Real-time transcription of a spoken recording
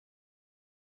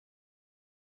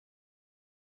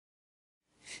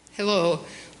Hello,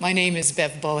 my name is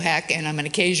Bev Bohac, and I'm an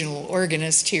occasional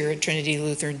organist here at Trinity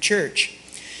Lutheran Church.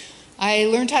 I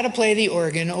learned how to play the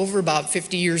organ over about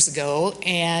 50 years ago,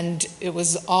 and it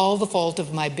was all the fault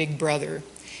of my big brother.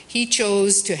 He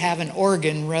chose to have an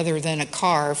organ rather than a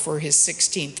car for his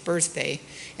 16th birthday.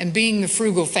 And being the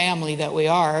frugal family that we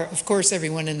are, of course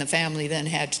everyone in the family then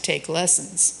had to take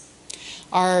lessons.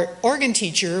 Our organ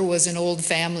teacher was an old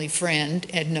family friend,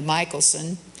 Edna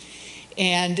Michelson,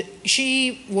 and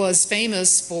she was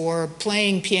famous for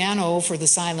playing piano for the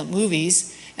silent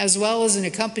movies, as well as in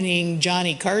accompanying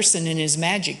Johnny Carson in his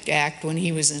magic act when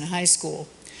he was in high school.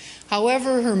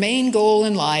 However, her main goal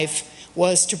in life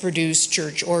was to produce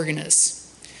church organists.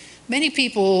 Many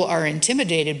people are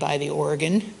intimidated by the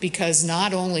organ because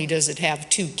not only does it have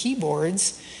two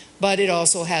keyboards, but it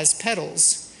also has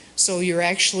pedals. So you're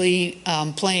actually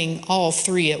playing all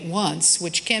three at once,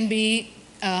 which can be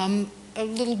a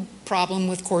little problem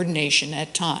with coordination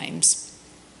at times.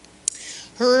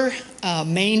 Her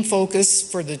main focus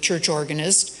for the church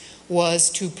organist was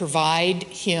to provide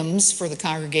hymns for the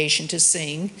congregation to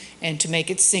sing and to make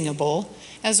it singable,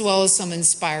 as well as some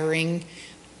inspiring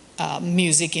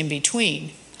music in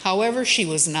between. However, she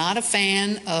was not a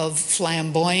fan of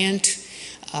flamboyant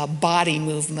body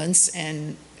movements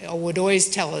and would always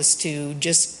tell us to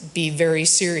just be very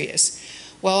serious.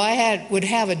 Well, I would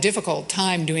have a difficult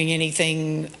time doing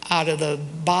anything out of the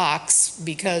box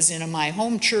because in my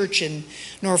home church in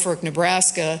Norfolk,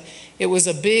 Nebraska, it was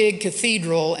a big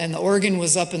cathedral and the organ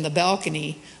was up in the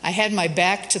balcony. I had my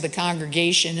back to the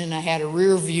congregation and I had a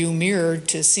rear view mirror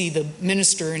to see the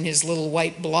minister in his little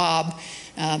white blob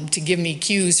to give me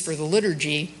cues for the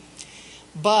liturgy.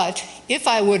 But if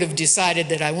I would have decided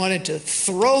that I wanted to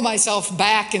throw myself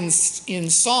back in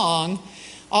song,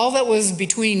 all that was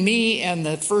between me and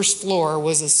the first floor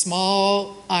was a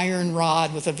small iron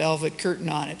rod with a velvet curtain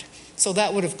on it. So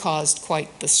that would have caused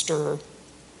quite the stir.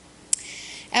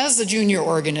 As the junior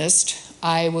organist,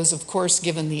 I was of course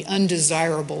given the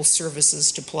undesirable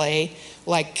services to play,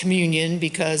 like communion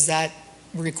because that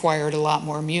required a lot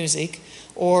more music,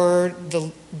 or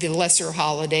the lesser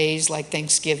holidays like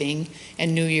Thanksgiving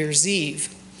and New Year's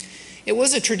Eve. It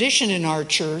was a tradition in our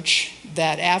church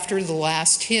that after the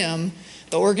last hymn,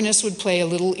 the organist would play a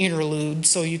little interlude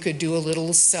so you could do a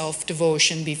little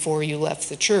self-devotion before you left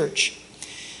the church.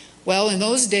 Well, in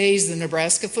those days, the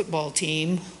Nebraska football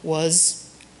team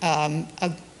was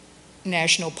a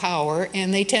national power,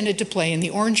 and they tended to play in the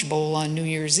Orange Bowl on New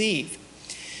Year's Eve.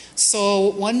 So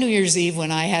one New Year's Eve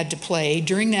when I had to play,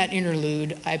 during that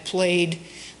interlude, I played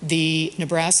the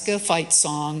Nebraska fight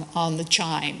song on the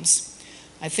chimes.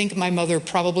 I think my mother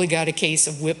probably got a case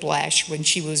of whiplash when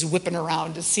she was whipping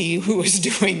around to see who was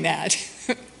doing that.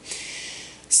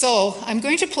 So I'm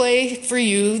going to play for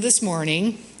you this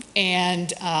morning,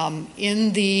 and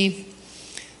in the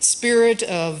spirit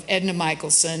of Edna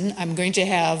Michelson, I'm going to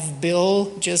have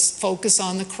Bill just focus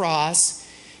on the cross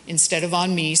instead of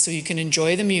on me so you can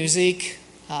enjoy the music,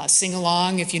 sing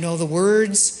along if you know the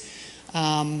words,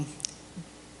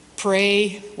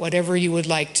 pray, whatever you would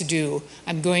like to do.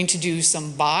 I'm going to do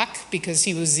some Bach because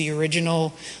he was the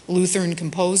original Lutheran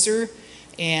composer,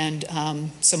 and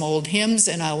some old hymns,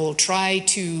 and I will try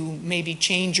to maybe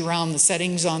change around the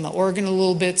settings on the organ a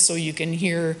little bit so you can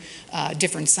hear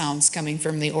different sounds coming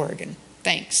from the organ.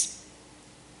 Thanks.